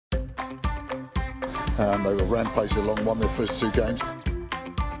They were rampaging along, won their first 2 games.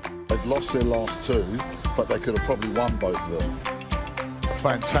 They've lost their last 2, but they could have probably won both of them.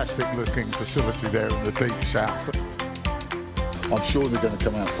 Fantastic looking facility there in the deep south. I'm sure they're going to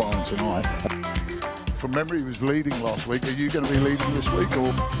come out firing tonight. From memory, he was leading last week. Are you going to be leading this week,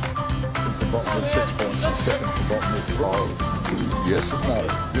 or? From bottom with 6 points and second from bottom with 3. Yes and no.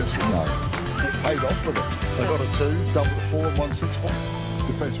 Yes and no. It paid off for them. They got a 2, double a 4 and won 6 points.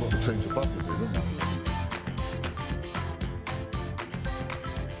 Depends what the teams above them do, doesn't it?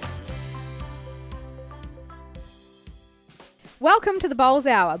 Welcome to the Bowls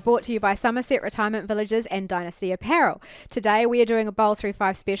Hour, brought to you by Somerset Retirement Villages and Dynasty Apparel. Today we are doing a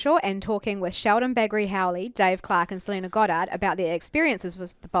Bowls3Five Special and talking with Sheldon Bagrie-Howley, Dave Clark and Selina Goddard about their experiences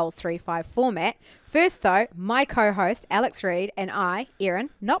with the Bowls3Five format. First though, my co-host Alex Reid and I,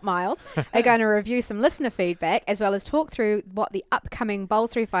 Erin, not Miles, are going to review some listener feedback as well as talk through what the upcoming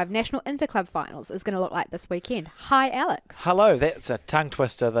Bowls3Five National Interclub Finals is going to look like this weekend. Hi Alex. Hello, that's a tongue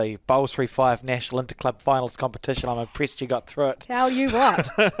twister, the Bowls3Five National Interclub Finals competition. I'm impressed you got through it. Tell you what.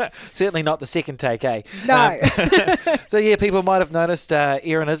 Certainly not the second take, eh? No. So yeah, people might have noticed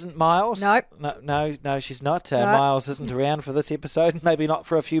Erin isn't Miles. Nope. No, she's not. Nope. Miles isn't around for this episode, maybe not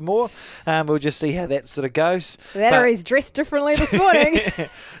for a few more. We'll just see how that sort of goes. Or he's dressed differently this morning.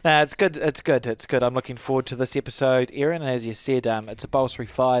 No, it's good. I'm looking forward to this episode, Erin. And as you said, it's a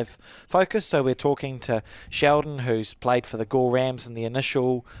Bowls3Five focus. So we're talking to Sheldon, who's played for the Gore Rams in the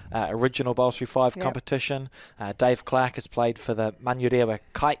initial original Bowls3Five competition. Dave Clark has played for the Manurewa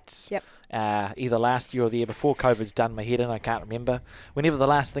Kites. Yep. Either last year or the year before. COVID's done my head in, I can't remember. Whenever the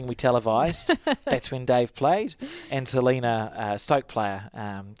last thing we televised, that's when Dave played, and Selina, Stoke player.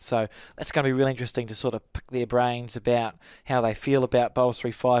 So that's going to be really interesting to sort of pick their brains about how they feel about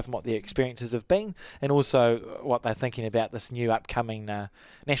Bowls3Five and what their experiences have been, and also what they're thinking about this new upcoming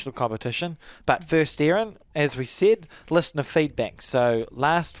national competition. But first, Erin, as we said, listener feedback. So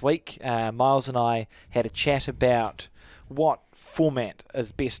last week, Miles and I had a chat about what format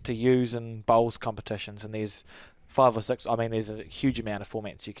is best to use in bowls competitions, and there's 5 or 6. I mean, there's a huge amount of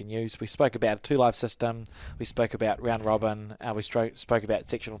formats you can use. We spoke about a 2-live system, we spoke about round robin, we spoke about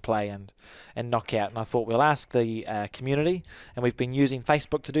sectional play and knockout, and I thought we'll ask the community, and we've been using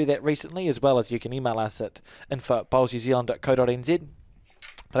Facebook to do that recently, as well as you can email us at info@bowlsnewzealand.co.nz.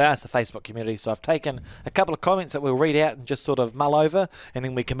 But I asked the Facebook community, so I've taken a couple of comments that we'll read out and just sort of mull over, and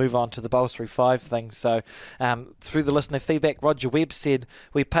then we can move on to the Bowls3Five thing. So through the listener feedback, Roger Webb said,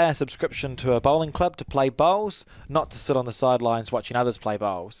 we pay a subscription to a bowling club to play bowls, not to sit on the sidelines watching others play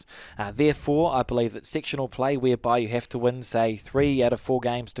bowls. Therefore, I believe that sectional play, whereby you have to win, say, 3 out of 4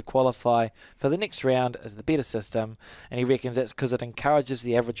 games to qualify for the next round, is the better system, and he reckons that's because it encourages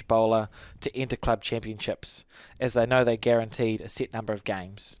the average bowler to enter club championships, as they know they're guaranteed a set number of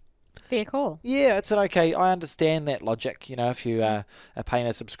games. Fair call. Yeah, it's an okay. I understand that logic. You know, if you are paying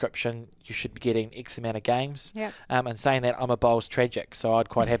a subscription, you should be getting X amount of games. Yep. And saying that, I'm a bowls tragic, so I'd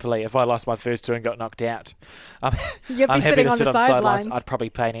quite happily, if I lost my first 2 and got knocked out, I'm happy to sit on the sidelines. I'd probably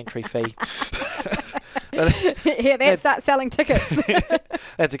pay an entry fee. Yeah, they'd start selling tickets.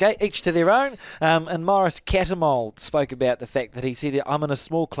 That's okay, each to their own. And Morris Catamold spoke about the fact that he said, I'm in a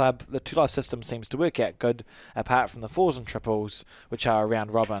small club, the 2-life system seems to work out good, apart from the 4s and triples, which are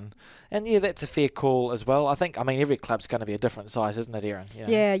around robin. And yeah, that's a fair call as well. I mean, every club's going to be a different size, isn't it, Erin? You know?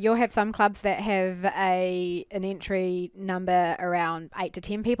 Yeah, you'll have some clubs that have an entry number around 8 to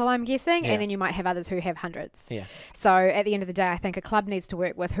 10 people, I'm guessing, and then you might have others who have hundreds. Yeah. So at the end of the day, I think a club needs to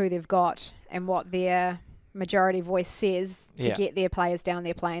work with who they've got and what their majority voice says to get their players down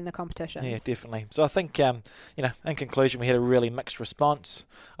there playing the competitions. Yeah, definitely. So I think, in conclusion, we had a really mixed response.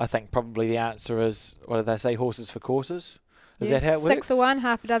 I think probably the answer is, what do they say, horses for courses? Is that how it works? 6 of one,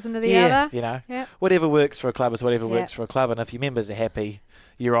 half a dozen of the other. You know, whatever works for a club is whatever works for a club, and if your members are happy,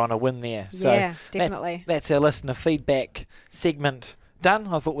 you're on a win there. So yeah, definitely. That's our listener feedback segment done.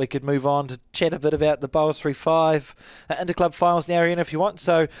 I thought we could move on to chat a bit about the Bowls3Five Interclub Finals now, Ian, if you want.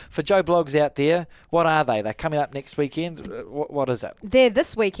 So for Joe Blogs out there, what are they? They're coming up next weekend. What is it? They're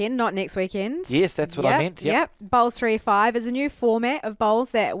this weekend, not next weekend. Yes, that's what I meant. Yep. Bowls3Five is a new format of bowls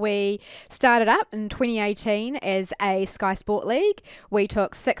that we started up in 2018 as a Sky Sport League. We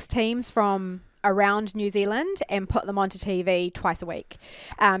took 6 teams from around New Zealand and put them onto TV twice a week.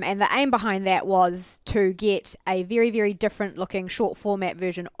 And the aim behind that was to get a very, very different looking short format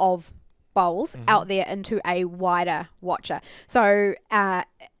version of bowls out there into a wider watcher. So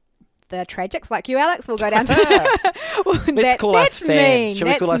the tragics like you, Alex, will go down to... Let's call us fans. Shall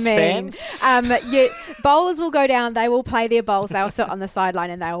we call us fans? Bowlers will go down, they will play their bowls, they'll sit on the sideline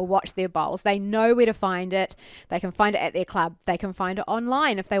and they will watch their bowls. They know where to find it. They can find it at their club. They can find it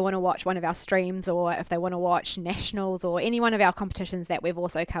online if they want to watch one of our streams, or if they want to watch nationals or any one of our competitions that we've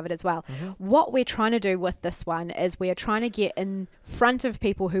also covered as well. What we're trying to do with this one is we're trying to get in front of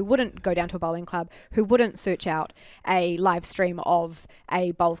people who wouldn't go down to a bowling club, who wouldn't search out a live stream of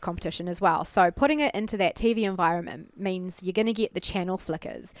a bowls competition as well. So putting it into that TV environment means you're going to get the channel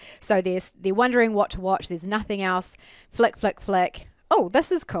flickers. So they're wondering what to watch. There's nothing else. Flick, flick, flick. Oh,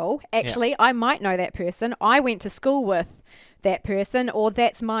 this is cool. Actually, I might know that person. I went to school with that person, or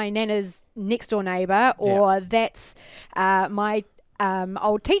that's my nana's next door neighbour, or that's my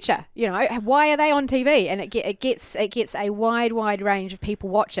old teacher. You know, why are they on TV? And it gets a wide range of people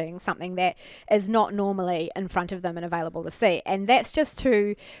watching something that is not normally in front of them and available to see. And that's just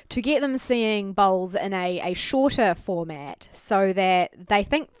to get them seeing bowls in a shorter format, so that they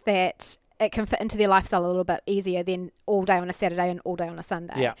think that it can fit into their lifestyle a little bit easier than all day on a Saturday and all day on a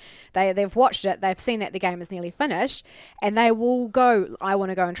Sunday. Yeah. They've watched it, they've seen that the game is nearly finished, and they will go, I want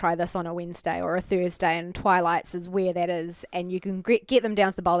to go and try this on a Wednesday or a Thursday, and Twilights is where that is, and you can get them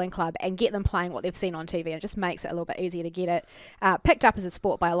down to the bowling club and get them playing what they've seen on TV, and it just makes it a little bit easier to get it picked up as a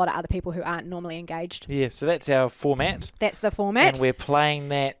sport by a lot of other people who aren't normally engaged. Yeah, so that's our format. That's the format. And we're playing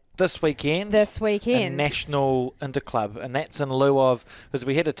that this weekend. In National Interclub, and that's in lieu of, because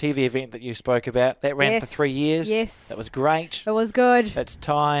we had a TV event that you spoke about that ran for 3 years. Yes, that was great. It was good. It's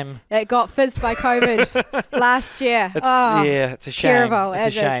time. It got fizzed by COVID last year. It's a shame. Terrible. It's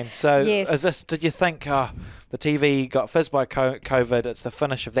a shame. So, is this? Did you think? The TV got fizzed by COVID. It's the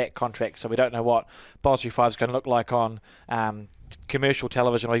finish of that contract, so we don't know what Bowls3Five is going to look like on commercial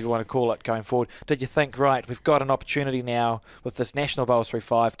television, or whatever you want to call it, going forward. Did you think, right, we've got an opportunity now with this National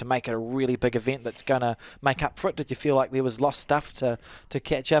Bowls3Five to make it a really big event that's going to make up for it? Did you feel like there was lost stuff to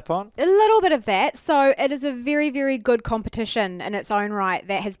catch up on? A little bit of that. So it is a very, very good competition in its own right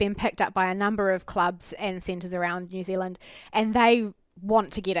that has been picked up by a number of clubs and centres around New Zealand, and they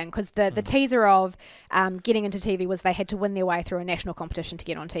want to get in, because the teaser of getting into TV was they had to win their way through a national competition to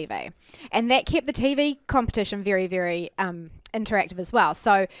get on TV, and that kept the TV competition very, very interactive as well.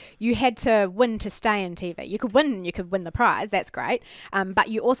 So you had to win to stay in TV. You could win the prize. That's great. But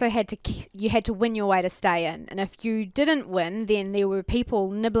you also had to win your way to stay in. And if you didn't win, then there were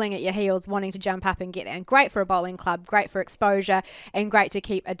people nibbling at your heels wanting to jump up and get in. Great for a bowling club, great for exposure, and great to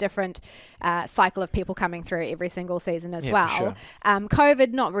keep a different cycle of people coming through every single season as well. For sure.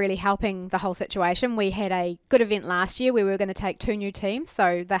 COVID not really helping the whole situation. We had a good event last year where we were going to take 2 new teams.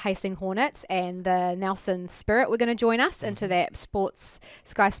 So the Hastings Hornets and the Nelson Spirit were going to join us into that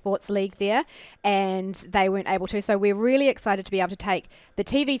Sky Sports League there, and they weren't able to. So we're really excited to be able to take the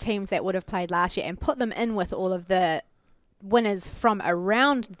TV teams that would have played last year and put them in with all of the winners from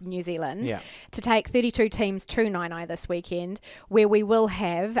around New Zealand to take 32 teams to Naenae this weekend, where we will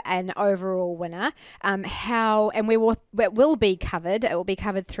have an overall winner. It will be covered. It will be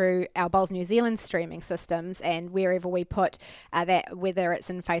covered through our Bowls New Zealand streaming systems, and wherever we put that, whether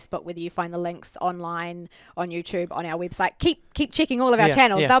it's in Facebook, whether you find the links online, on YouTube, on our website. Keep checking all of our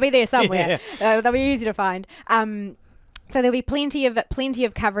channels. They'll be there somewhere. They'll be easy to find. So there'll be plenty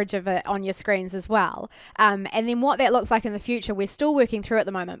of coverage of it on your screens as well. And then what that looks like in the future, we're still working through at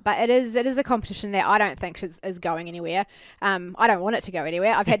the moment. But it is a competition that I don't think is going anywhere. I don't want it to go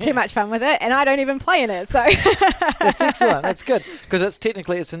anywhere. I've had too much fun with it, and I don't even play in it. So that's excellent. That's good, because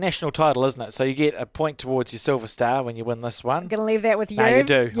it's a national title, isn't it? So you get a point towards your silver star when you win this one. I'm going to leave that with you. No, you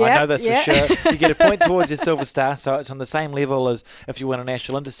do. Yep, I know this for sure. You get a point towards your silver star, so it's on the same level as if you win a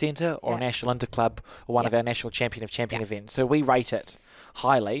National Intercentre or a National Interclub or one of our National Champion of Champion events. So we rate it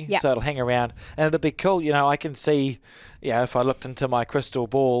highly, so it'll hang around, and it'll be cool. You know, I can see, if I looked into my crystal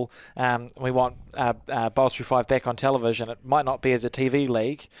ball, we want Bowls3Five back on television. It might not be as a TV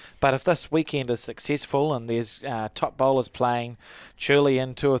league, but if this weekend is successful and there's top bowlers playing, surely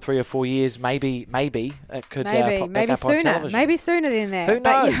in 2 or 3 or 4 years, maybe it could pop back up on television. Maybe sooner than that. Who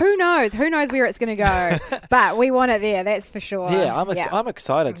knows? Who knows? Who knows where it's going to go? But we want it there, that's for sure. Yeah, I'm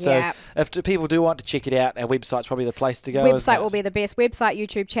excited. So if people do want to check it out, our website's probably the place to go. Website will be the best. Website,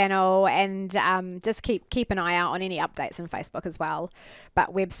 YouTube channel, and just keep an eye out on any updates on Facebook as well.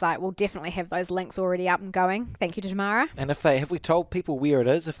 But website will definitely have those links already up and going. Thank you to Tamara. And have we told people where it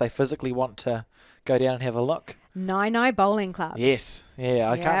is if they physically want to go down and have a look? Naenae Bowling Club. Yes, yeah,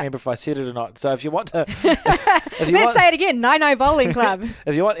 I can't remember if I said it or not. So if you want to, Let's say it again, Naenae Bowling Club.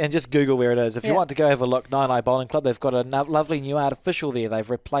 If you want, and just Google where it is. If you want to go have a look, Naenae Bowling Club, they've got a lovely new artificial there. They've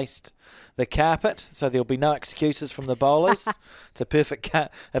replaced the carpet, so there'll be no excuses from the bowlers. It's a perfect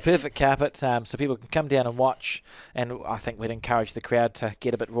carpet, so people can come down and watch. And I think we'd encourage the crowd to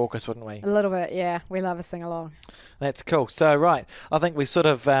get a bit raucous, wouldn't we? A little bit, yeah. We love a sing along. That's cool. So right, I think we sort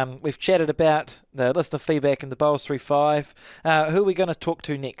of we've chatted about the listener feedback in the Bowls3Five. Who are we going to talk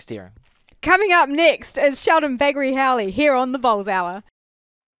to next, Erin? Coming up next is Sheldon Bagrie-Howley here on the Bowls Hour.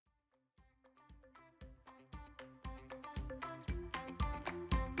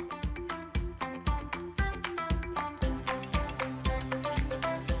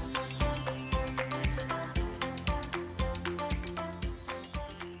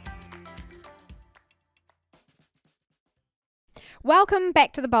 Welcome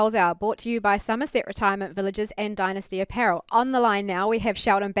back to the Bowls Hour, brought to you by Somerset Retirement Villages and Dynasty Apparel. On the line now, we have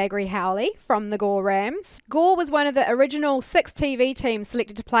Sheldon Bagrie-Howley from the Gore Rams. Gore was one of the original 6 TV teams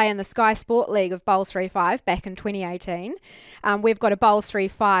selected to play in the Sky Sport League of Bowls3Five back in 2018. We've got a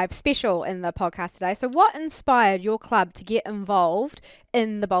Bowls3Five Special in the podcast today. So what inspired your club to get involved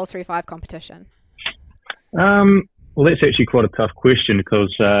in the Bowls3Five competition? Well, that's actually quite a tough question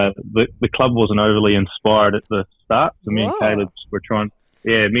because the club wasn't overly inspired at the start. So me and Caleb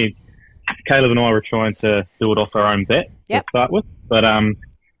and I were trying to do it off our own bat to start with. But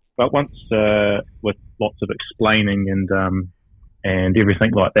once with lots of explaining and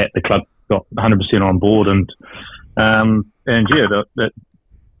everything like that, the club got 100% on board that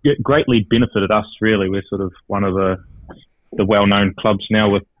greatly benefited us. Really, we're sort of one of the well-known clubs now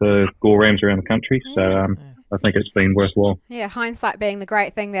with the Gore Rams around the country. So. I think it's been worthwhile. Yeah, hindsight being the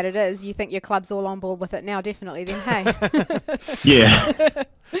great thing that it is. You think your club's all on board with it now, definitely, then, hey? Yeah.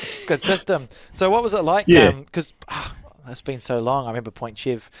 Good system. So what was it like? Because it's been so long. I remember Point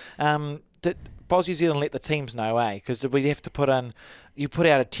Chev. Did Bowls New Zealand let the teams know, Because we have to put in... You put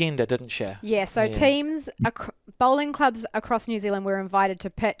out a tender, didn't you? Yeah, so teams, bowling clubs across New Zealand were invited to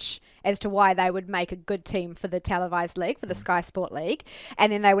pitch as to why they would make a good team for the televised league, for the Sky Sport League.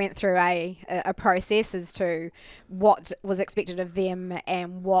 And then they went through a process as to what was expected of them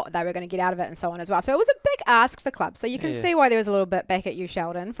and what they were going to get out of it and so on as well. So it was a big ask for clubs. So you can see why there was a little bit back at you,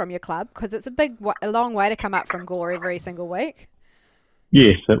 Sheldon, from your club, because it's a long way to come up from Gore every single week.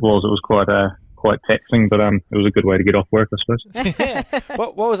 Yes, it was. It was quite taxing, but it was a good way to get off work, I suppose. Yeah.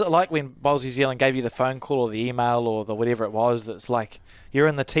 What was it like when Bowls New Zealand gave you the phone call or the email or the whatever it was that's like, you're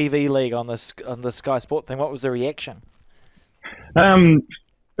in the TV league on the Sky Sport thing? What was the reaction? It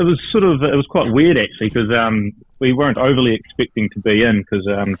was quite weird actually, because we weren't overly expecting to be in, because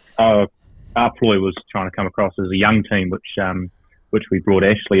our ploy was trying to come across as a young team, which we brought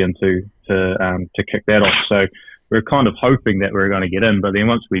Ashley into to kick that off. So we were kind of hoping that we were going to get in, but then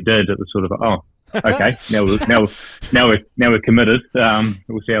once we did, it was sort of okay, now we're committed.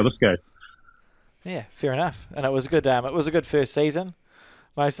 We'll see how this goes. Yeah, fair enough. And it was good. It was a good first season,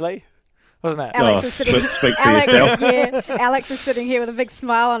 mostly, wasn't it? Alex is sitting. Alex is sitting here with a big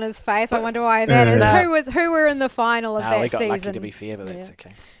smile on his face. I wonder why that is. Who were in the final of that we got season? lucky, to be fair, but that's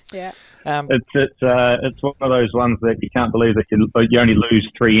okay. Yeah. It's one of those ones that you can't believe that you only lose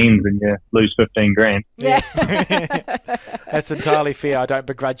 3 ends and you lose 15 grand. Yeah. That's entirely fair. I don't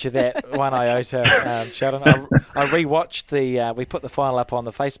begrudge you that one iota, Sheldon. I rewatched we put the final up on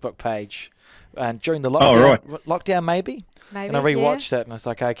the Facebook page and during the lockdown maybe, and I rewatched it and it's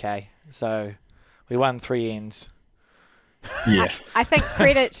like, okay, so we won 3 ends. Yes. I think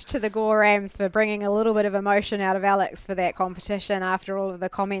credit to the Gore Rams for bringing a little bit of emotion out of Alex for that competition after all of the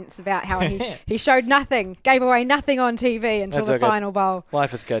comments about how he showed nothing, gave away nothing on TV until the final bowl.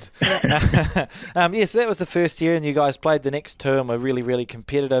 Life is good. Yeah. So that was the first year and you guys played the next term, were really, really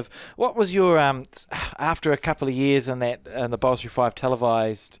competitive. What was your, after a couple of years in the Bowls3Five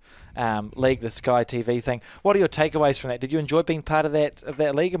televised league, the Sky TV thing, what are your takeaways from that? Did you enjoy being part of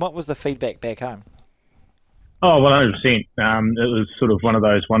that league, and what was the feedback back home? Oh, 100%. It was sort of one of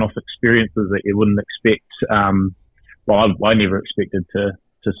those one-off experiences that you wouldn't expect. I never expected to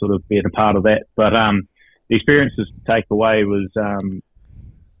sort of be a part of that. But the experiences to take away was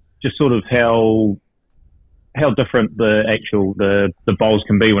just sort of how different the bowls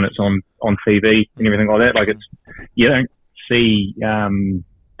can be when it's on TV and everything like that. Like you don't see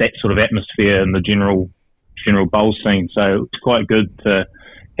that sort of atmosphere in the general bowl scene. So it's quite good to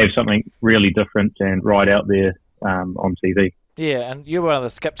have something really different and right out there on TV. Yeah, and you were one of the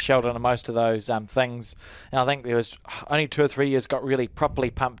skips, Sheldon, in most of those things. And I think there was only 2 or 3 years got really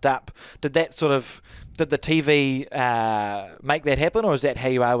properly pumped up. Did the TV make that happen, or is that how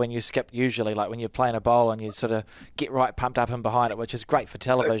you are when you skip usually, like when you're playing a bowl and you sort of get right pumped up and behind it, which is great for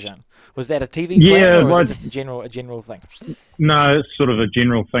television? Was that a TV plan, or was it just a general thing? No, it's sort of a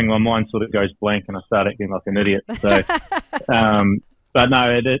general thing. My mind sort of goes blank and I start acting like an idiot. So, but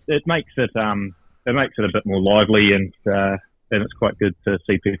no, it makes it a bit more lively, and it's quite good to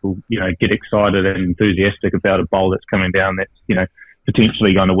see people, get excited and enthusiastic about a bowl that's coming down that's,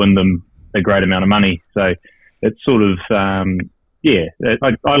 potentially going to win them a great amount of money. So it's sort of, I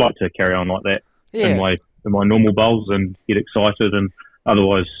like to carry on like that in my normal bowls and get excited, and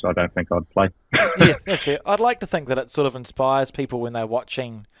otherwise I don't think I'd play. Yeah, that's fair. I'd like to think that it sort of inspires people when they're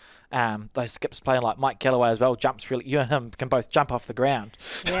watching those skips playing, like Mike Galloway as well. You and him can both jump off the ground.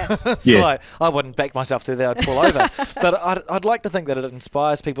 Yeah. Like, I wouldn't back myself through that, I'd fall over. But I'd like to think that it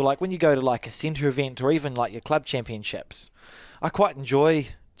inspires people, like when you go to like a centre event or even like your club championships. I quite enjoy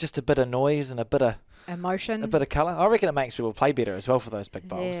just a bit of noise and a bit of emotion, a bit of colour. I reckon it makes people play better as well for those big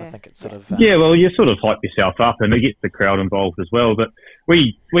bowls. I think it's sort of... well, you sort of hype yourself up and it gets the crowd involved as well. But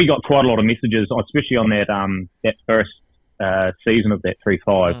we got quite a lot of messages, especially on that first season of that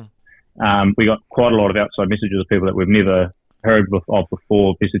 3-5. We got quite a lot of outside messages of people that we've never heard of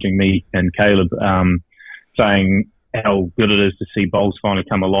before, messaging me and Caleb, saying how good it is to see bowls finally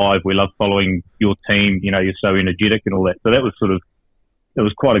come alive. We love following your team. You're so energetic and all that. So that was it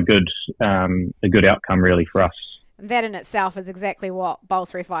was quite a good outcome really for us. That in itself is exactly what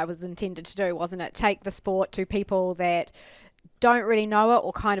Bowls3Five was intended to do, wasn't it? Take the sport to people that don't really know it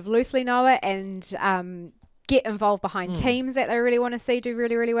or kind of loosely know it, and get involved behind teams that they really want to see do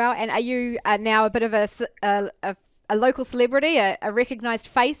really, really well. And are you now a bit of a local celebrity, a recognised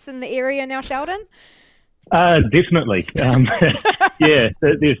face in the area now, Sheldon? Definitely. There's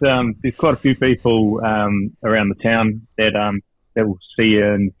quite a few people around the town that will see you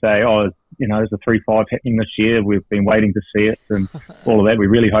and say, there's a 3-5 happening this year. We've been waiting to see it and all of that. We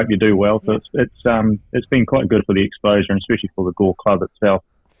really hope you do well. So it's been quite good for the exposure, and especially for the Gore Club itself.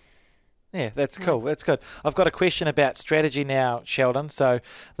 Yeah, that's cool. That's good. I've got a question about strategy now, Sheldon. So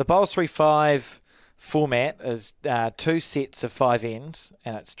the Bowls3Five format is 2 sets of 5 ends,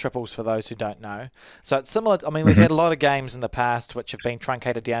 and it's triples for those who don't know. So it's similar. We've had a lot of games in the past which have been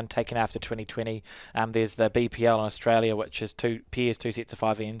truncated down, taken after 2020. There's the BPL in Australia, which is 2 sets of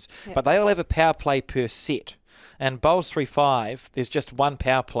 5 ends, but they all have a power play per set. And Bowls3Five, there's just 1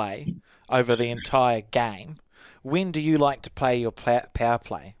 power play over the entire game. When do you like to play your power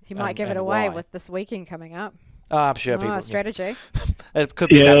play? You might give it away with this weekend coming up. Oh, I'm sure people... strategy. It could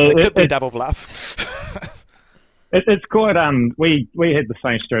be a double bluff. It's quite... We had the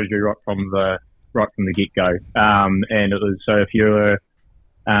same strategy right from the get-go. And it was, so if you're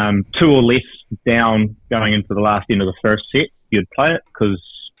 2 or less down going into the last end of the first set, you'd play it, because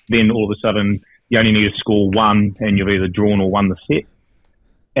then all of a sudden you only need to score 1 and you've either drawn or won the set.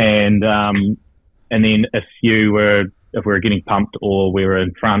 And then if we were getting pumped or we were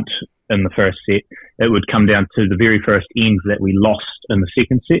in front in the first set, it would come down to the very first ends that we lost in the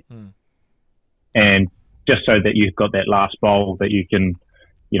second set. And just so that you've got that last bowl that you can,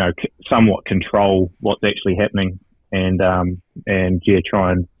 somewhat control what's actually happening, and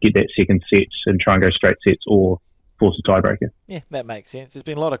try and get that second set and try and go straight sets or force a tiebreaker. Yeah, that makes sense. There's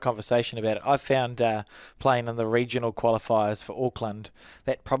been a lot of conversation about it. I've found playing in the regional qualifiers for Auckland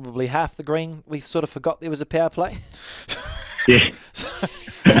that probably half the green we sort of forgot there was a power play. Yeah.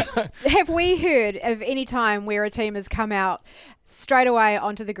 Have we heard of any time where a team has come out straight away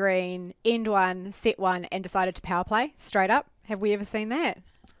onto the green, end 1, set 1, and decided to power play straight up? Have we ever seen that?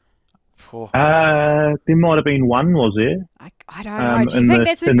 There might have been one, was there? I don't know. Do you think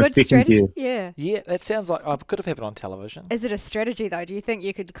that's a good strategy? Yeah, that sounds like it could have happened on television. Is it a strategy though? Do you think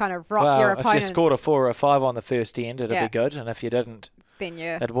you could kind of rock your opponent? If you scored a 4 or a 5 on the first end, it'd be good, and if you didn't, then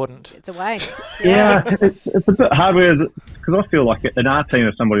it wouldn't. It's a waste. It's a bit hard because I feel like in our team,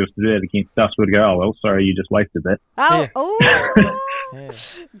 if somebody was to do that against us, we'd go, "Oh well, sorry, you just wasted that."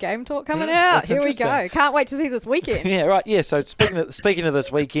 Game talk coming out. Here we go. Can't wait to see this weekend. Yeah, right. Yeah. So speaking of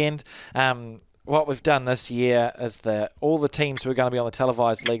this weekend, what we've done this year is all the teams who are going to be on the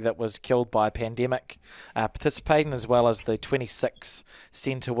televised league that was killed by a pandemic participating, as well as the 26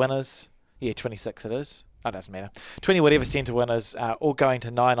 centre winners. Yeah, 26 it is. Oh, it doesn't matter. 20 whatever centre winners all going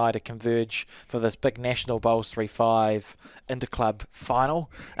to Naenae to converge for this big national Bowls3Five Interclub final.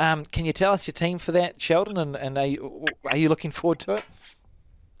 Can you tell us your team for that, Sheldon? And are you looking forward to it?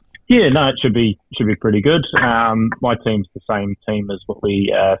 Yeah, no, it should be pretty good. My team's the same team as what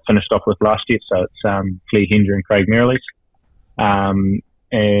we finished off with last year, so it's Claire Hendry and Craig Merrilies.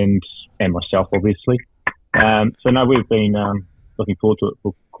 and myself, obviously. So no, we've been looking forward to it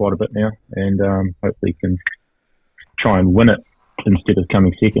for quite a bit now, and hopefully can try and win it instead of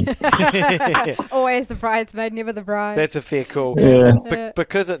coming second. Always the bridesmaid, never the bride. That's a fair call. Yeah.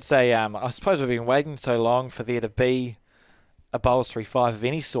 Because it's I suppose we've been waiting so long for there to be a Bowls3Five of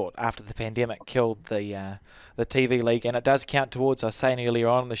any sort after the pandemic killed the TV league, and it does count towards, I was saying earlier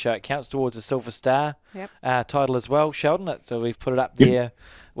on in the show, it counts towards a Silver Star title as well, Sheldon. So we've put it up there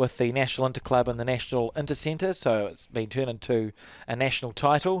with the National Interclub and the National Intercentre, so it's been turned into a national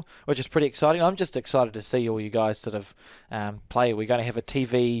title, which is pretty exciting. I'm just excited to see all you guys sort of play. We're going to have a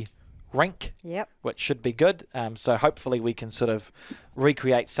TV rink, which should be good. So hopefully we can sort of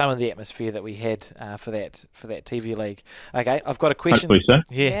recreate some of the atmosphere that we had for that TV league. Okay, I've got a question. Hopefully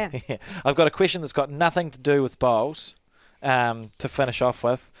so. Yeah. I've got a question that's got nothing to do with bowls to finish off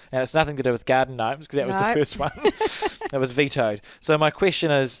with, and it's nothing to do with garden gnomes because that was the first one. It was vetoed. So my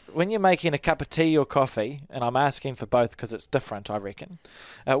question is, when you're making a cup of tea or coffee, and I'm asking for both because it's different, I reckon,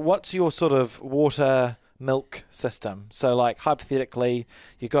 what's your sort of water milk system? So like hypothetically,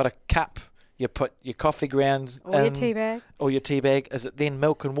 you got a cup, you put your coffee grounds or in, your tea bag, is it then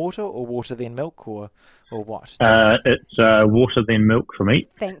milk and water, or water then milk, or what? It's water then milk for me.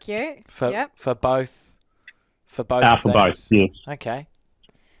 Thank you. For both for both, yes. Okay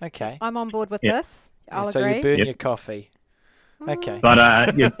I'm on board with this. I'll so agree. You burn your coffee. Okay,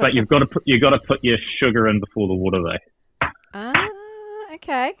 but you've got to put your sugar in before the water though.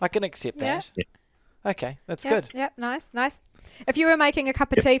 Okay, I can accept that. Okay, that's good. Yep, nice. If you were making a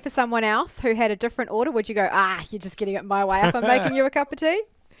cup of tea for someone else who had a different order, would you go, you're just getting it my way if I'm making you a cup of tea?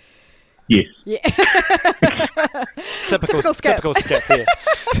 Yes. Yeah. Typical skip here.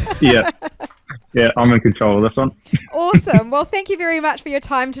 Yeah, I'm in control of this one. Awesome. Well, thank you very much for your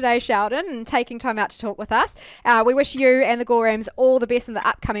time today, Sheldon, and taking time out to talk with us. We wish you and the Gorams all the best in the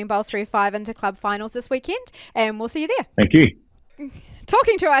upcoming Bowls3Five Interclub finals this weekend, and we'll see you there. Thank you.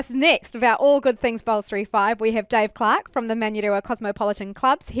 Talking to us next about all good things Bowls3Five, we have Dave Clark from the Manurewa Cosmopolitan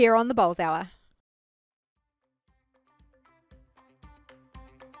Clubs here on the Bowls Hour.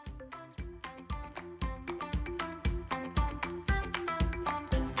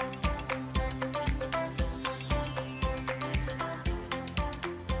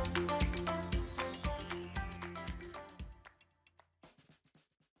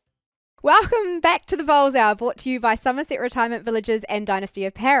 Welcome back to the Bowls Hour, brought to you by Somerset Retirement Villages and Dynasty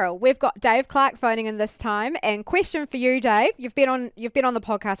Apparel. We've got Dave Clark phoning in this time, and question for you, Dave. You've been on the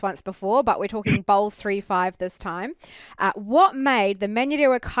podcast once before, but we're talking Bowls3Five this time. What made the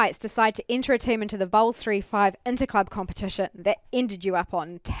Manurewa Kites decide to enter a team into the Bowls3Five Interclub competition that ended you up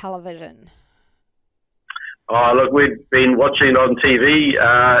on television? Oh, look, we'd been watching it on TV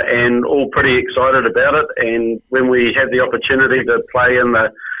and all pretty excited about it. And when we had the opportunity to play in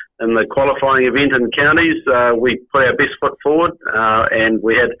the qualifying event in counties, we put our best foot forward, and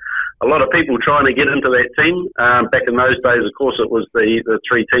we had a lot of people trying to get into that team. Back in those days, of course, it was the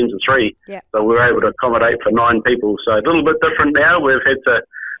 3 teams of 3, so we were able to accommodate for 9 people. So a little bit different now. We've had to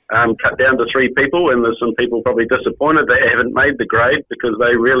cut down to 3 people, and there's some people probably disappointed they haven't made the grade because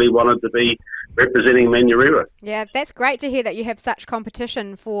they really wanted to be representing Manurewa. Yeah, that's great to hear that you have such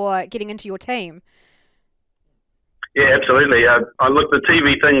competition for getting into your team. Yeah, absolutely. Look, the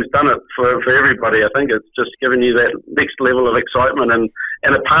TV thing's done it for everybody. I think it's just given you that next level of excitement and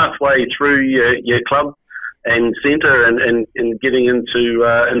a pathway through your club and centre and getting into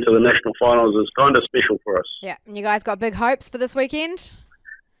the national finals is kind of special for us. Yeah, and you guys got big hopes for this weekend?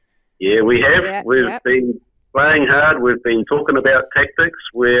 Yeah, we have. We've been playing hard. We've been talking about tactics.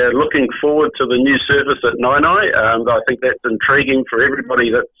 We're looking forward to the new surface at Naenae. I think that's intriguing for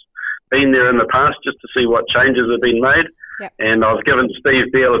everybody that's been there in the past, just to see what changes have been made. And I've given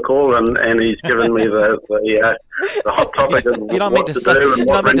Steve Beale a call, and he's given me the hot topic of you don't what mean to to say, do and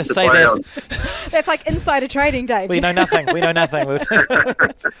what mean to say that. That's like insider trading, Dave. We know nothing. We'll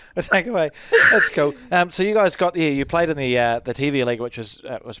take away. That's cool. So you guys you played in the TV league, which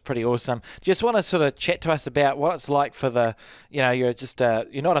was pretty awesome. Do you just want to sort of chat to us about what it's like for you're just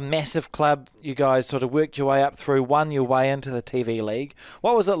you're not a massive club. You guys sort of worked your way up through, won your way into the TV league.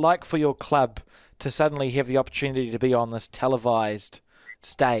 What was it like for your club to suddenly have the opportunity to be on this televised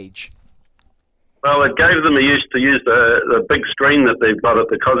stage? Well, it gave them a use to use the big screen that they've got at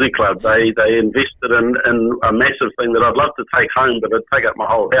the Cosy Club. They invested in a massive thing that I'd love to take home, but it'd take up my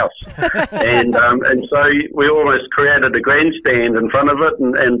whole house. and so we almost created a grandstand in front of it,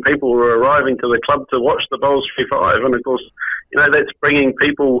 and people were arriving to the club to watch the Bowls3Five. And of course, that's bringing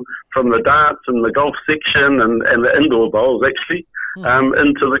people from the darts and the golf section and the indoor bowls actually.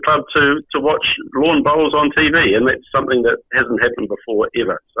 into the club to watch lawn bowls on TV, and that's something that hasn't happened before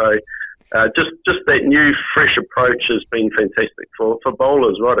ever. So just that new, fresh approach has been fantastic for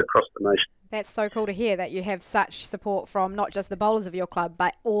bowlers right across the nation. That's so cool to hear that you have such support from not just the bowlers of your club,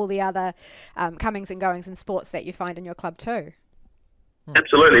 but all the other comings and goings in sports that you find in your club too.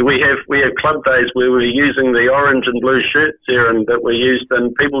 Absolutely. We have club days where we're using the orange and blue shirts, Erin, that we used,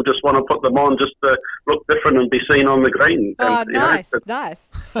 and people just want to put them on just to look different and be seen on the green. Oh, and, nice.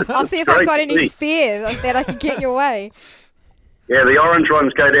 I'll see if I've got any spares that I can get your way. Yeah, the orange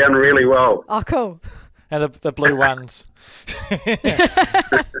ones go down really well. Oh, cool. And the blue ones.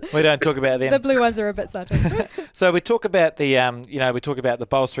 We don't talk about them. The blue ones are a bit subtle. So we talk about the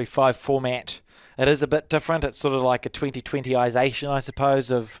Bowls3Five format. It is a bit different. It's sort of like a 2020isation, I suppose,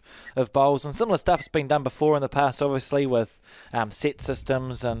 of bowls. And similar stuff has been done before in the past, obviously, with set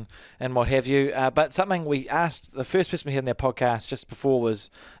systems and what have you. But something we asked, the first person we had in their podcast just before was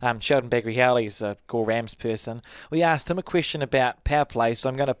Sheldon Bagrie-Howley, who's a Gore Rams person. We asked him a question about power play, so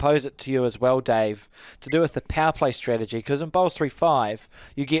I'm going to pose it to you as well, Dave, to do with the power play strategy. Because in Bowls3Five,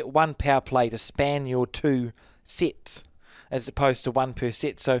 you get one power play to span your 2 sets, as opposed to 1 per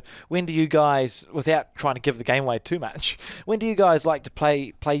set. So when do you guys, without trying to give the game away too much, when do you guys like to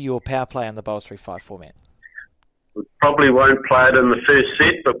play your power play in the Bowls3Five format? We probably won't play it in the first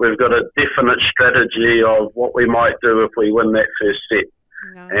set, but we've got a definite strategy of what we might do if we win that first set.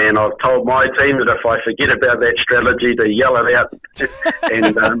 Nice. And I've told my team that if I forget about that strategy, to yell it out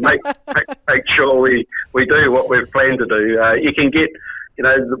and make sure we do what we've planned to do. You can get... You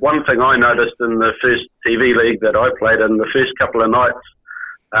know, the one thing I noticed in the first TV league that I played in, the first couple of nights,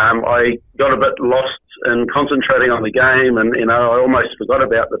 I got a bit lost in concentrating on the game, and, you know, I almost forgot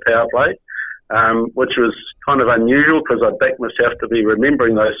about the power play, which was kind of unusual because I backed myself to be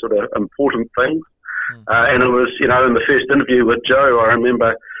remembering those sort of important things. And it was, you know, in the first interview with Jo, I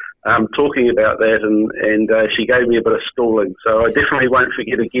remember talking about that, and she gave me a bit of schooling. So I definitely won't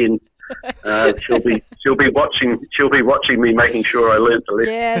forget again. She'll be watching me, making sure I learnt the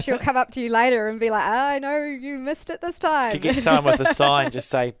lesson. Yeah, she'll come up to you later and be like, "I know you missed it this time." You get someone with a sign, just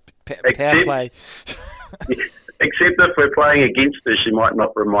say power play. Except if we're playing against her, she might not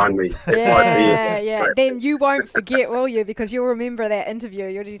remind me. Yeah. Then you won't forget, will you? Because you'll remember that interview.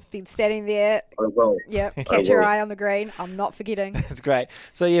 You'll just be standing there. I will. Yep, catch your eye on the green. I'm not forgetting. That's great.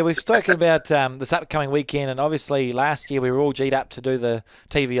 So, yeah, we've spoken about this upcoming weekend, and obviously last year we were all G'd up to do the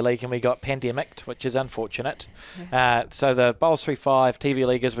TV League, and we got pandemicked, which is unfortunate. Yeah. So the Bowls3Five TV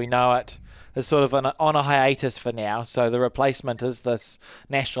League, as we know it, is sort of on a hiatus for now. So the replacement is this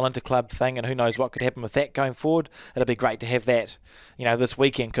National Interclub thing, and who knows what could happen with that going forward. It'll be great to have that. You know, this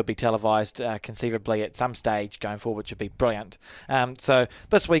weekend could be televised conceivably at some stage going forward, which would be brilliant. So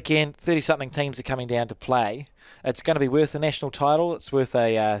this weekend, 30-something teams are coming down to play. It's going to be worth a national title. It's worth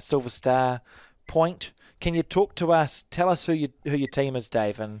a Silver Star point. Can you talk to us, tell us who your team is,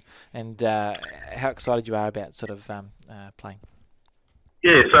 Dave, and how excited you are about sort of playing?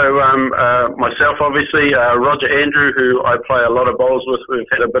 Yeah, so myself, obviously, Roger Andrew, who I play a lot of bowls with. We've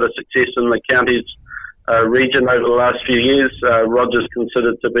had a bit of success in the counties region over the last few years. Roger's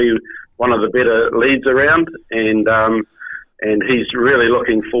considered to be one of the better leads around, and he's really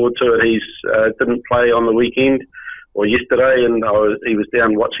looking forward to it. He's didn't play on the weekend or yesterday, and he was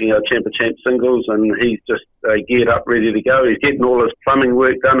down watching our Champ of Champs singles, and he's just geared up, ready to go. He's getting all his plumbing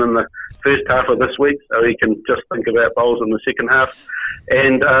work done in the first half of this week, so he can just think about bowls in the second half.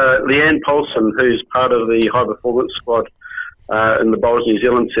 And Leanne Paulson, who's part of the high performance squad in the Bowls New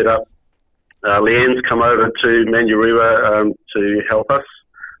Zealand setup. Leanne's come over to Manurewa to help us.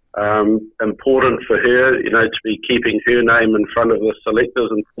 Important for her, you know, to be keeping her name in front of the selectors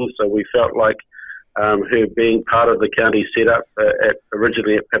and things. So we felt like her being part of the county setup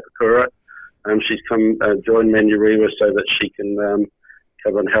originally at Papakura, she's come join Manurewa so that she can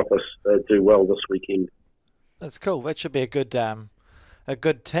come and help us do well this weekend. That's cool. That should be a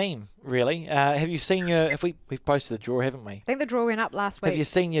good team, really. Have you seen we've posted the draw, haven't we? I think the draw went up last week. Have you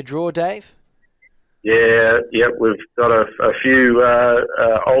seen your draw, Dave? Yeah, we've got a few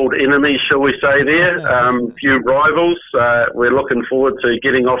old enemies, shall we say there, a few rivals. We're looking forward to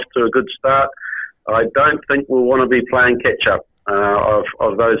getting off to a good start. I don't think we'll want to be playing catch-up.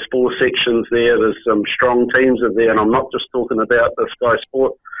 Of those 4 sections there's some strong teams in there, and I'm not just talking about the Sky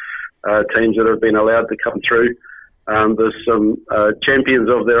Sport teams that have been allowed to come through. There's some champions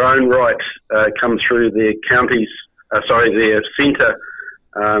of their own right come through their their centre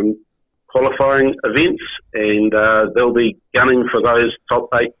qualifying events, and they'll be gunning for those top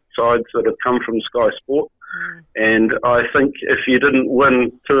 8 sides that have come from Sky Sport. And I think if you didn't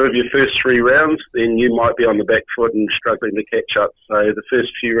win 2 of your first 3 rounds, then you might be on the back foot and struggling to catch up. So the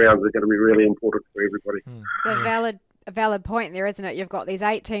first few rounds are going to be really important for everybody. It's a valid point there, isn't it? You've got these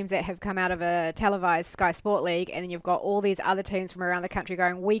 8 teams that have come out of a televised Sky Sport League, and then you've got all these other teams from around the country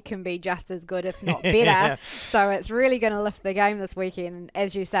going, we can be just as good, if not better. So it's really going to lift the game this weekend. And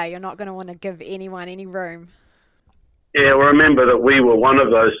as you say, you're not going to want to give anyone any room. Yeah, well, remember that we were one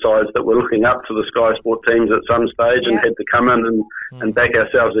of those sides that were looking up to the Sky Sport teams at some stage and had to come in and back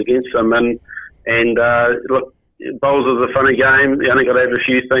ourselves against them. And look, bowls is a funny game. You only got to have a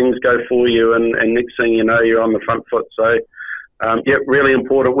few things go for you, and next thing you know, you're on the front foot. So, really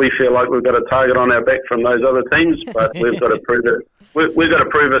important. We feel like we've got a target on our back from those other teams, but we've got to prove it. We've got to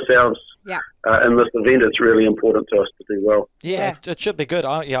prove ourselves in this event. It's really important to us to do well. Yeah, it should be good.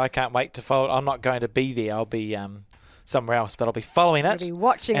 I can't wait to follow. I'm not going to be there. I'll be somewhere else, but I'll be following it. You'll be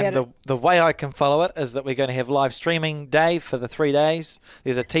watching it. And the way I can follow it is that we're going to have live streaming, Dave, for the 3 days.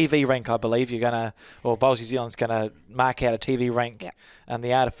 There's a TV rink, I believe. Bowls New Zealand's going to mark out a TV rink and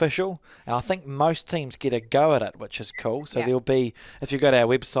the artificial. And I think most teams get a go at it, which is cool. So there'll be, if you go to our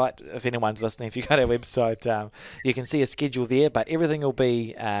website, if anyone's listening, if you go to our website, you can see a schedule there, but everything will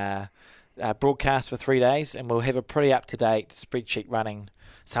be broadcast for 3 days, and we'll have a pretty up-to-date spreadsheet running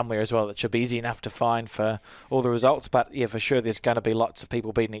somewhere as well that should be easy enough to find for all the results. But yeah, for sure there's going to be lots of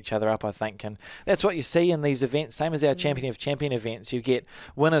people beating each other up, I think, and that's what you see in these events. Same as our Champion of Champion events, you get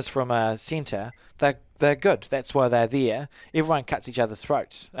winners from a centre. They're good. That's why they're there. Everyone cuts each other's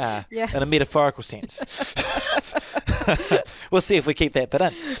throats in a metaphorical sense. We'll see if we keep that bit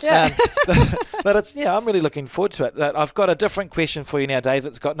in. But it's I'm really looking forward to it. I've got a different question for you now, Dave,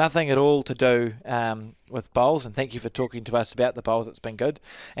 that's got nothing at all to do with bowls, and thank you for talking to us about the bowls. It's been good.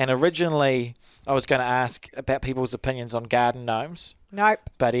 And originally I was going to ask about people's opinions on garden gnomes. Nope.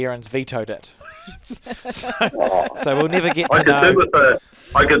 But Erin's vetoed it. so we'll never get to know.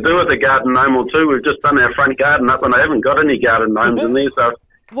 I could do with a garden gnome or two. We've just done our front garden up and I haven't got any garden gnomes in there. So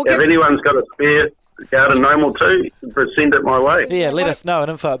if anyone's got a spare garden gnome or two, send it my way. Yeah, let us know at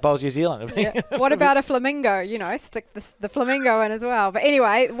info at Bowls New Zealand. What about a flamingo? Stick the flamingo in as well. But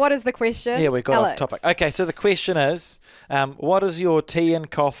anyway, what is the question? Yeah, we got Alex. off topic. Okay, so the question is, what is your tea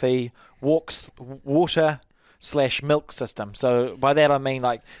and coffee water/milk system? So by that I mean,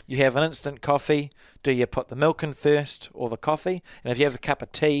 like, you have an instant coffee. Do you put the milk in first or the coffee? And if you have a cup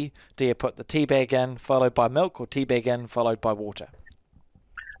of tea, do you put the tea bag in followed by milk, or tea bag in followed by water?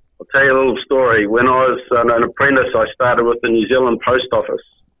 I'll tell you a little story. When I was an apprentice, I started with the New Zealand Post Office,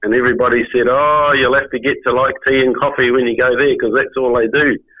 and everybody said, "Oh, you'll have to get to like tea and coffee when you go there because that's all they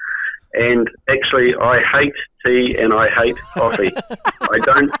do." And actually, I hate tea and I hate coffee. I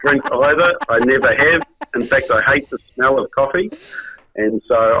don't drink either. I never have. In fact, I hate the smell of coffee. And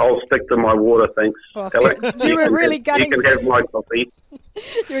so I'll stick to my water, thanks, Alex. You were really gunning. You can have my coffee.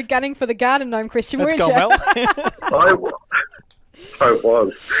 You were gunning for the garden gnome question, weren't you? Well. I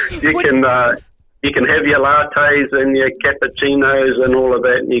was. You can have your lattes and your cappuccinos and all of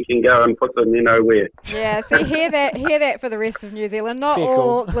that, and you can go and put them, where. Yeah, see, hear that for the rest of New Zealand. Not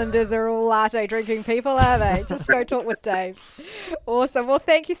all Aucklanders are all latte drinking people, are they? Just go talk with Dave. Awesome. Well,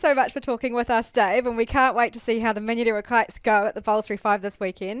 thank you so much for talking with us, Dave, and we can't wait to see how the Minyarewa Kites go at the Bowls3Five this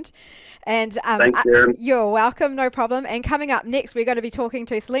weekend. And thanks, Erin. You're welcome, no problem. And coming up next, we're going to be talking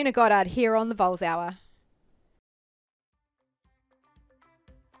to Selina Goddard here on the Bowls Hour.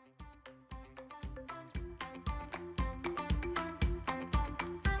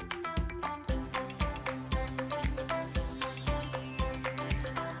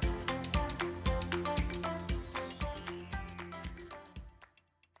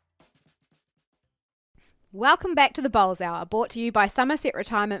 Welcome back to the Bowls Hour, brought to you by Somerset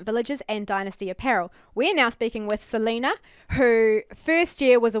Retirement Villages and Dynasty Apparel. We're now speaking with Selina, who first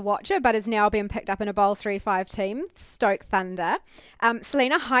year was a watcher but has now been picked up in a Bowls3Five team, Stoke Thunder.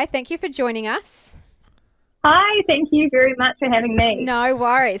 Selina, hi, thank you for joining us. Hi, thank you very much for having me. No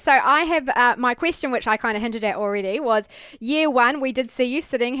worries. So I have my question, which I kind of hinted at already, was year one, we did see you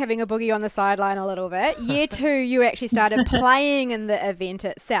sitting, having a boogie on the sideline a little bit. Year two, you actually started playing in the event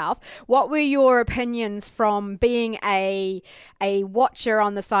itself. What were your opinions from being a watcher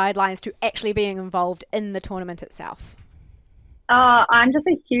on the sidelines to actually being involved in the tournament itself? I'm just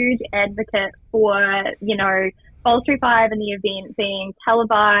a huge advocate for, Bowls3Five and the event being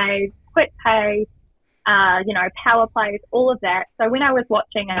televised, quick pace, power plays, all of that. So when I was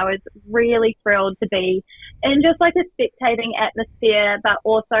watching, I was really thrilled to be in just like a spectating atmosphere, but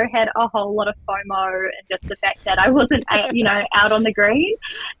also had a whole lot of FOMO and just the fact that I wasn't, out on the green.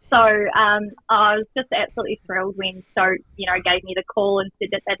 So I was just absolutely thrilled when Stoke, gave me the call and said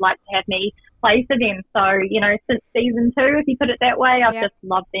that they'd like to have me play for them. So, since season 2, if you put it that way, I've just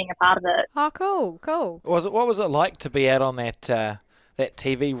loved being a part of it. Oh, cool. What was it like to be out on that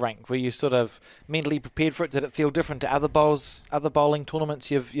TV rink? Were you sort of mentally prepared for it? Did it feel different to other bowling tournaments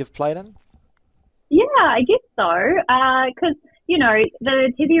you've played in? Yeah, I guess so. Because,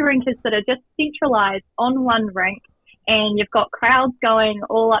 the TV rink is sort of just centralised on one rink, and you've got crowds going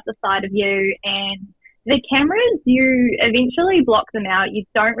all up the side of you, and the cameras, you eventually block them out. You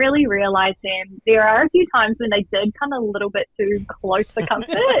don't really realise them. There are a few times when they did come a little bit too close for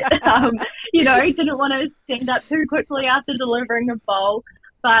comfort. Didn't want to stand up too quickly after delivering a bowl.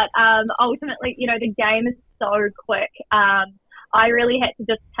 But ultimately, the game is so quick. I really had to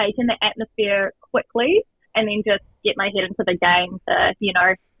just take in the atmosphere quickly and then just get my head into the game to,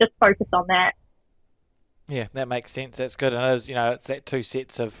 just focus on that. Yeah, that makes sense. That's good. And it is, it's that 2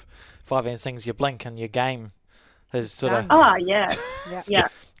 sets of 5 and things. You blink and your game is sort of... Oh, yeah. Yeah.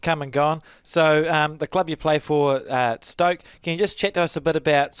 Come and gone. So the club you play for, Stoke, can you just chat to us a bit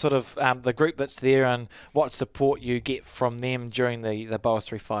about sort of the group that's there and what support you get from them during the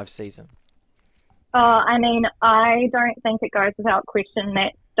Bowls3Five season? I don't think it goes without question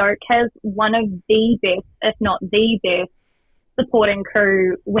that Stoke has one of the best, if not the best, supporting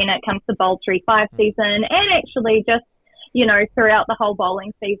crew when it comes to Bowls3Five season, and actually just, throughout the whole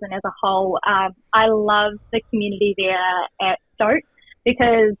bowling season as a whole. I love the community there at Stoke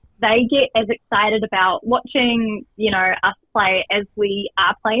because they get as excited about watching, us play as we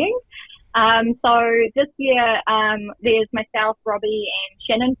are playing. So this year, there's myself, Robbie and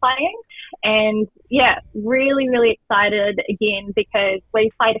Shannon playing, and really, really excited again because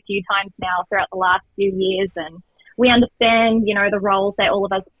we've played a few times now throughout the last few years, and we understand, the roles that all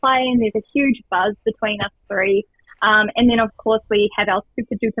of us play, and there's a huge buzz between us three. And then, of course, we have our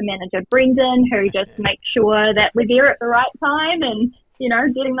super duper manager, Brendan, who just makes sure that we're there at the right time and,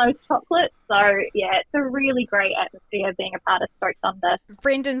 getting those chocolates. So, it's a really great atmosphere being a part of Stoke Thunder.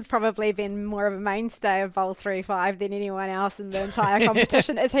 Brendan's probably been more of a mainstay of Bowls3Five than anyone else in the entire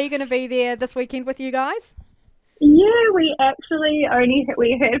competition. Is he going to be there this weekend with you guys? Yeah, we actually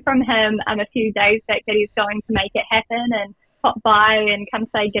we heard from him a few days back that he's going to make it happen and pop by and come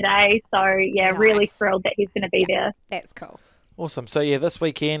say g'day. So, nice. Really thrilled that he's going to be there. That's cool. Awesome. So, this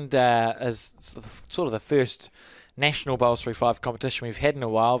weekend is sort of the first national Bowls3Five competition we've had in a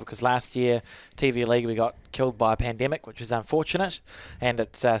while because last year, TV League, we got killed by a pandemic, which is unfortunate, and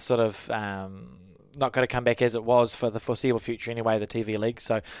it's not going to come back as it was for the foreseeable future anyway, the TV League.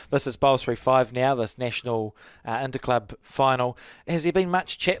 So this is Bowls3Five now, this National Interclub final. Has there been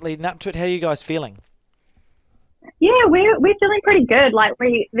much chat leading up to it? How are you guys feeling? Yeah, we're feeling pretty good. Like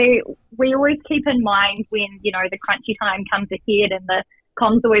we always keep in mind when, the crunchy time comes ahead and the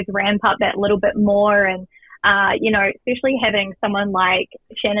comms always ramp up that little bit more. And, especially having someone like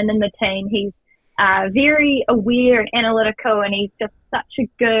Shannon in the team, he's very aware and analytical, and he's just such a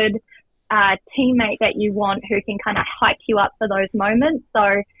good teammate that you want who can kind of hype you up for those moments.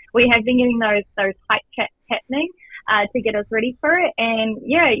 So we have been getting those hype chats happening to get us ready for it. And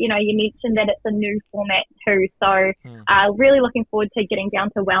you mentioned that it's a new format too. So really looking forward to getting down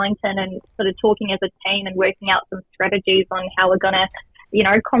to Wellington and sort of talking as a team and working out some strategies on how we're going to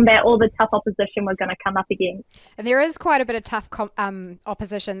combat all the tough opposition we're going to come up against. And there is quite a bit of tough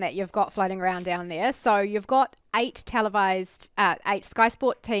opposition that you've got floating around down there. So you've got 8 televised, 8 Sky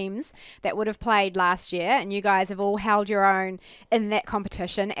Sport teams that would have played last year, and you guys have all held your own in that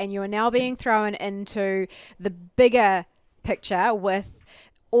competition, and you are now being thrown into the bigger picture with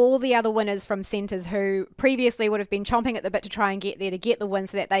all the other winners from centres who previously would have been chomping at the bit to try and get there to get the win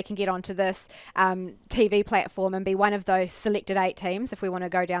so that they can get onto this TV platform and be one of those selected 8 teams if we want to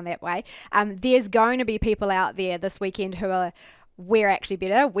go down that way. There's going to be people out there this weekend who are, we're actually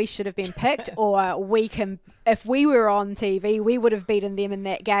better, we should have been picked, or we can, if we were on TV, we would have beaten them in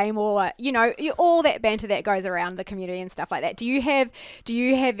that game, or, all that banter that goes around the community and stuff like that. Do you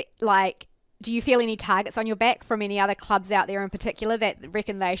feel any targets on your back from any other clubs out there in particular that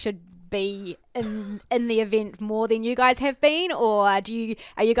reckon they should be in the event more than you guys have been, or are you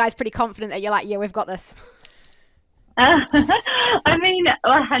guys pretty confident that you're like, yeah, we've got this?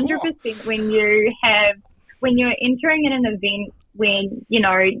 100% when you're entering in an event when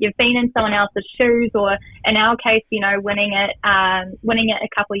you've been in someone else's shoes, or in our case, winning it a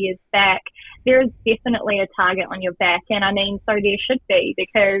couple of years back, there is definitely a target on your back, and so there should be,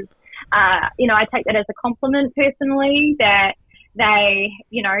 because I take that as a compliment personally, that they,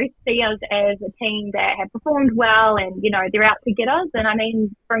 see us as a team that have performed well and, they're out to get us. And I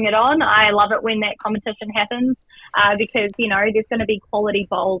mean, bring it on. I love it when that competition happens, because, there's going to be quality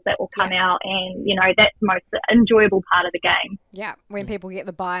bowls that will come out, and, that's the most enjoyable part of the game. Yeah, when people get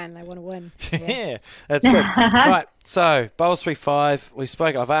the buy-in, they want to win. Yeah, that's good. Right, so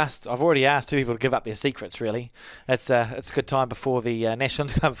Bowls3Five, I've already asked two people to give up their secrets, really. It's a good time before the National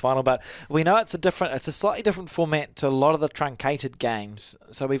Interclub final, but we know it's a slightly different format to a lot of the truncated games.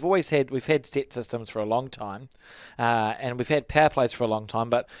 So we've had set systems for a long time, and we've had power plays for a long time,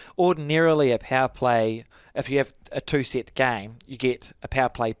 but ordinarily a power play, if you have a 2-set game, you get a power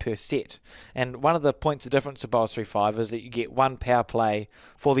play per set. And one of the points of difference of Bowls3Five is that you get one power play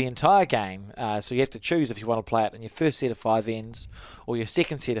for the entire game. So you have to choose if you want to play it in your first set of 5 ends or your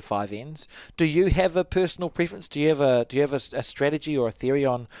second set of 5 ends. Do you have a personal preference? Do you have a strategy or a theory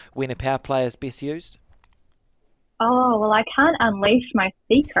on when a power play is best used? Oh, well, I can't unleash my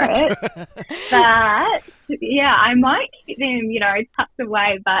secret, but yeah, I might keep them, tucked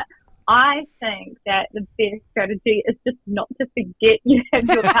away, but I think that the best strategy is just not to forget you have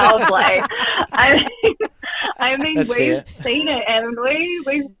your power play. I mean, That's we've fair. seen it, haven't we?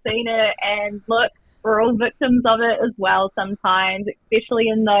 We've seen it, and look, we're all victims of it as well sometimes, especially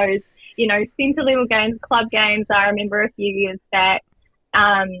in those, centre level games, club games. I remember a few years back,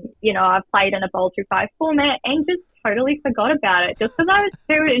 I've played in a Bowls3Five format and just totally forgot about it just because I was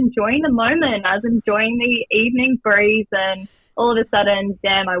so enjoying the moment. I was enjoying the evening breeze, and all of a sudden,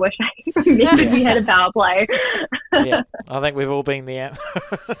 damn, I wish I remembered we had a power play. Yeah, I think we've all been there.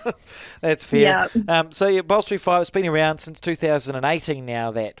 That's fair. Yeah. So Bowls3Five, it's been around since 2018 now,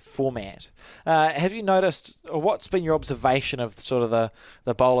 that format. Have you noticed, or what's been your observation of sort of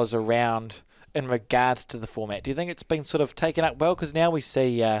the bowlers around in regards to the format? Do you think it's been sort of taken up well? Because now we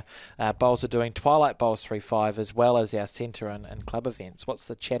see bowls are doing Twilight Bowls3Five as well as our centre and club events. What's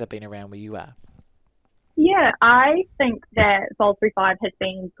the chatter been around where you are? Yeah, I think that Bowls3Five has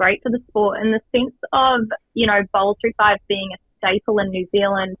been great for the sport in the sense of, Bowls3Five being a staple in New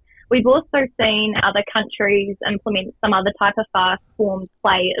Zealand. We've also seen other countries implement some other type of fast form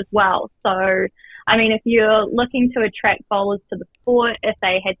play as well. So, I mean, if you're looking to attract bowlers to the sport, if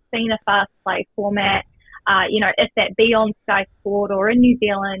they had seen a fast play format, if that be on Sky Sport or in New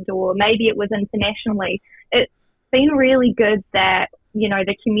Zealand, or maybe it was internationally, it's been really good that,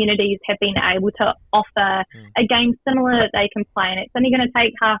 the communities have been able to offer a game similar that they can play, and it's only going to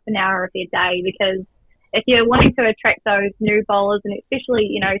take half an hour of their day, because if you're wanting to attract those new bowlers, and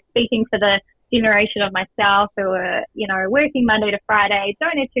especially, speaking for the generation of myself who are, working Monday to Friday,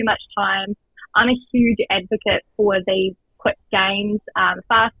 don't have too much time, I'm a huge advocate for these quick games,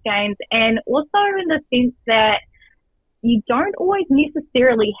 fast games, and also in the sense that you don't always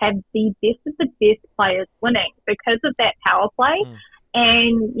necessarily have the best of the best players winning because of that power play.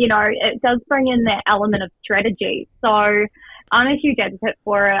 And, it does bring in that element of strategy. So I'm a huge advocate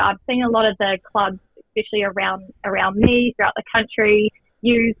for it. I've seen a lot of the clubs, especially around me, throughout the country,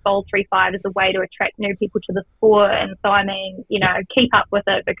 use Bowls3Five as a way to attract new people to the sport. And so, I mean, keep up with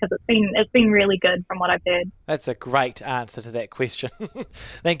it, because it's been really good from what I've heard. That's a great answer to that question.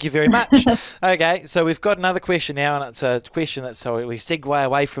 Thank you very much. Okay, so we've got another question now, and it's a question that, so we segue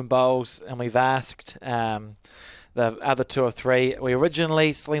away from bowls, and we've asked the other 2 or 3. We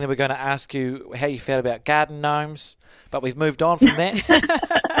originally, Selina, were going to ask you how you felt about garden gnomes, but we've moved on from that.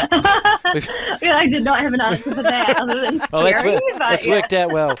 I did not have an answer for that other than that's worked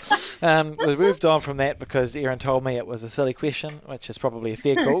out well. We've moved on from that because Erin told me it was a silly question, which is probably a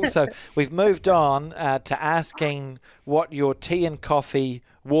fair call. So we've moved on to asking what your tea and coffee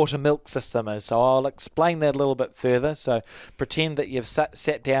water milk system is. So I'll explain that a little bit further. So pretend that you've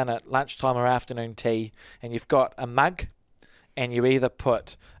sat down at lunchtime or afternoon tea, and you've got a mug, and you either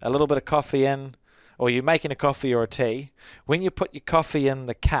put a little bit of coffee in, or you're making a coffee or a tea. When you put your coffee in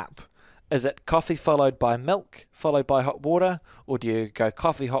the cup, is it coffee followed by milk, followed by hot water, or do you go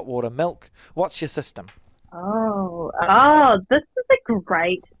coffee, hot water, milk? What's your system? Oh, this is a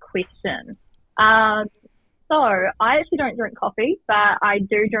great question. So I actually don't drink coffee, but I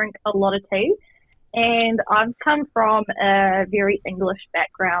do drink a lot of tea. And I've come from a very English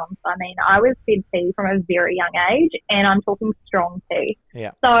background. I mean, I was fed tea from a very young age, and I'm talking strong tea.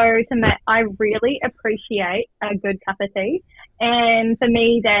 Yeah. So I really appreciate a good cup of tea. And for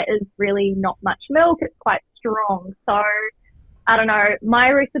me, that is really not much milk. It's quite strong. So I don't know.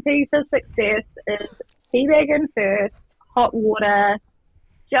 My recipe for success is tea bag in first, hot water,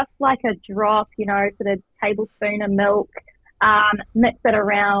 just like a drop, sort of tablespoon of milk. Mix it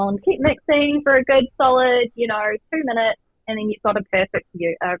around, keep mixing for a good solid, 2 minutes, and then you've got a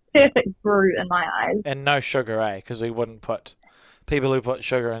perfect brew in my eyes. And no sugar, because we wouldn't put... People who put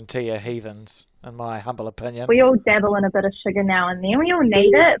sugar in tea are heathens, in my humble opinion. We all dabble in a bit of sugar now and then. We all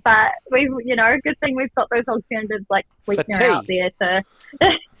need it, but good thing we've got those alternatives like sweetener out there to.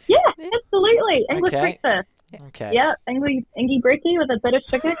 Yeah, absolutely. English breakfast. Okay. Yeah, English brekkie with a bit of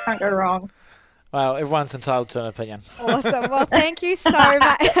sugar, can't go wrong. Well, everyone's entitled to an opinion. Awesome. Well, thank you so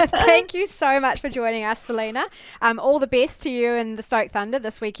much. Thank you so much for joining us, Selina. All the best to you and the Stoke Thunder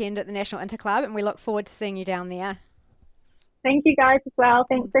this weekend at the National Interclub, and we look forward to seeing you down there. Thank you guys as well.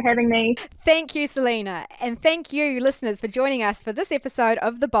 Thanks for having me. Thank you, Selina. And thank you, listeners, for joining us for this episode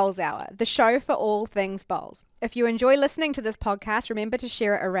of the Bowls Hour, the show for all things bowls. If you enjoy listening to this podcast, remember to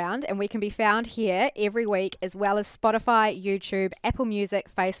share it around, and we can be found here every week, as well as Spotify, YouTube, Apple Music,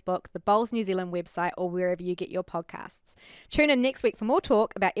 Facebook, the Bowls New Zealand website, or wherever you get your podcasts. Tune in next week for more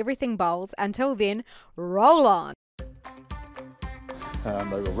talk about everything bowls. Until then, roll on.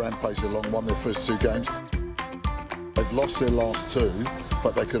 They were rampaging along, won their first 2 games. They've lost their last 2,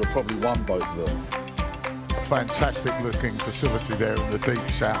 but they could have probably won both of them. Fantastic looking facility there in the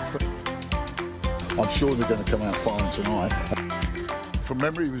deep south. I'm sure they're going to come out firing tonight. From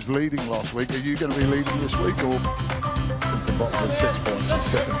memory, he was leading last week. Are you going to be leading this week, or? From bottom with 6 points and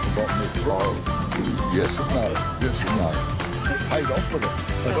second from bottom with 3. Yes and no. Yes and no. It paid off for them.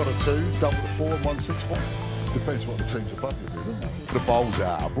 They got a 2, double the 4 and won 6 points. Depends what the teams above you do, doesn't it? The Bowls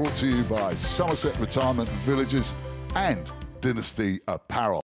Hour, brought to you by Somerset Retirement Villages and Dynasty Apparel.